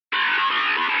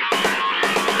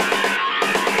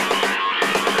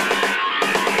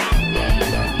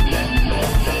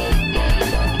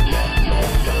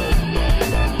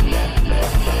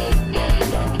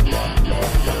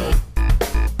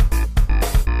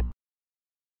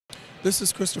This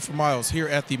is Christopher Miles here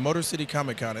at the Motor City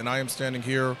Comic Con, and I am standing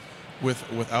here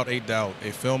with, without a doubt, a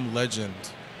film legend,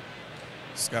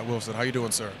 Scott Wilson. How you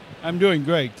doing, sir? I'm doing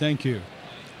great, thank you.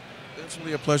 It's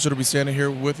really a pleasure to be standing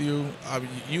here with you.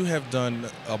 You have done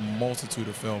a multitude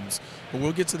of films, but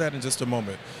we'll get to that in just a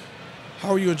moment. How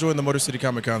are you enjoying the Motor City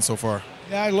Comic Con so far?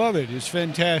 Yeah, I love it. It's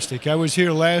fantastic. I was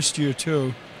here last year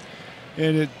too,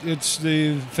 and it's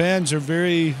the fans are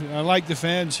very. I like the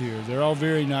fans here. They're all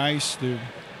very nice.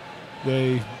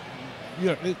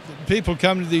 People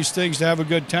come to these things to have a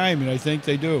good time, and I think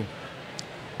they do.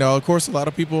 Now, of course, a lot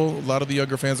of the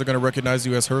younger fans are going to recognize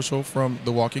you as Hershel from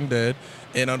The Walking Dead,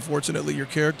 and unfortunately, your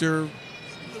character,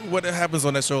 what happens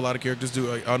on that show, a lot of characters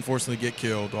do unfortunately get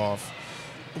killed off.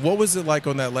 What was it like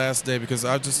on that last day? Because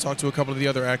I just talked to a couple of the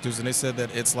other actors, and they said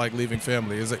that it's like leaving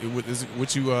family.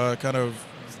 Would you kind of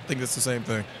think it's the same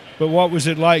thing? But what was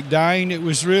it like dying? It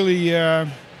was really.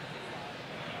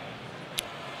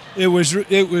 It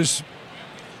was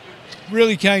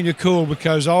really kind of cool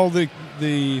because all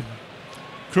the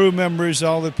crew members,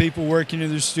 all the people working in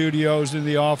the studios, in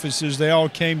the offices, they all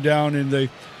came down and they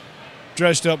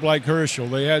dressed up like Hershel.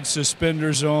 They had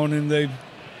suspenders on, and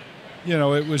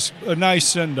it was a nice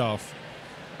send-off,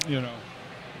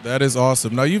 That is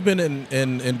awesome. Now, you've been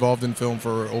involved in film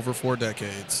for over 4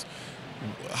 decades.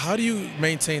 How do you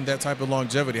maintain that type of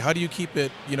longevity? How do you keep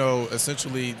it,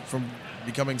 essentially from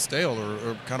becoming stale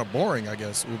or kind of boring, I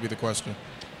guess, would be the question.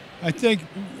 I think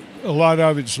a lot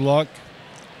of it's luck.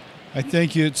 I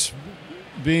think it's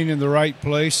being in the right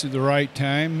place at the right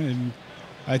time, and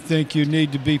I think you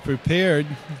need to be prepared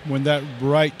when that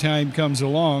right time comes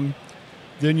along.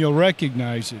 Then you'll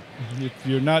recognize it. If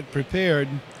you're not prepared,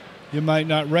 you might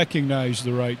not recognize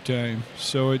the right time.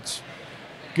 So it's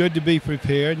good to be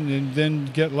prepared and then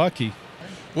get lucky.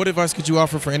 What advice could you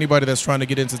offer for anybody that's trying to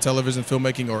get into television,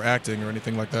 filmmaking, or acting, or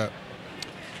anything like that?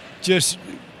 Just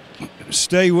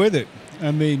stay with it.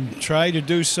 I mean, try to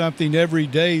do something every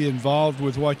day involved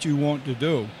with what you want to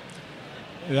do.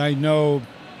 And I know,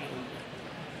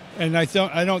 and I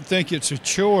don't think it's a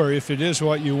chore if it is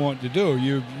what you want to do.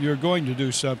 You're going to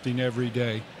do something every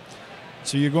day.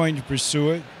 So you're going to pursue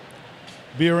it.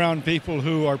 Be around people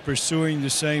who are pursuing the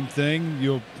same thing.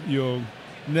 You'll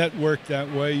network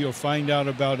that way. You'll find out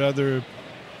about other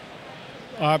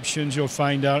options. You'll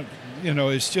find out,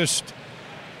 it's just,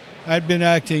 I'd been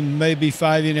acting maybe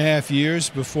 5.5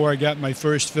 years before I got my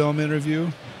first film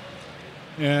interview,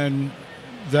 and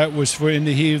that was for In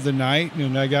the Heat of the Night,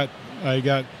 and I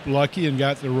got lucky and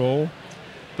got the role.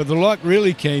 But the luck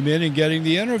really came in getting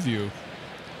the interview.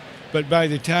 But by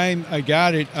the time I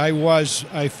got it, I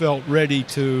felt ready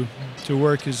to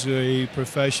work as a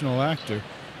professional actor.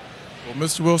 Well,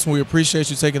 Mr. Wilson, we appreciate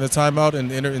you taking the time out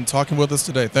and talking with us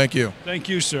today. Thank you. Thank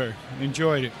you, sir.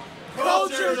 Enjoyed it.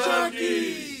 Culture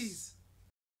Junkies!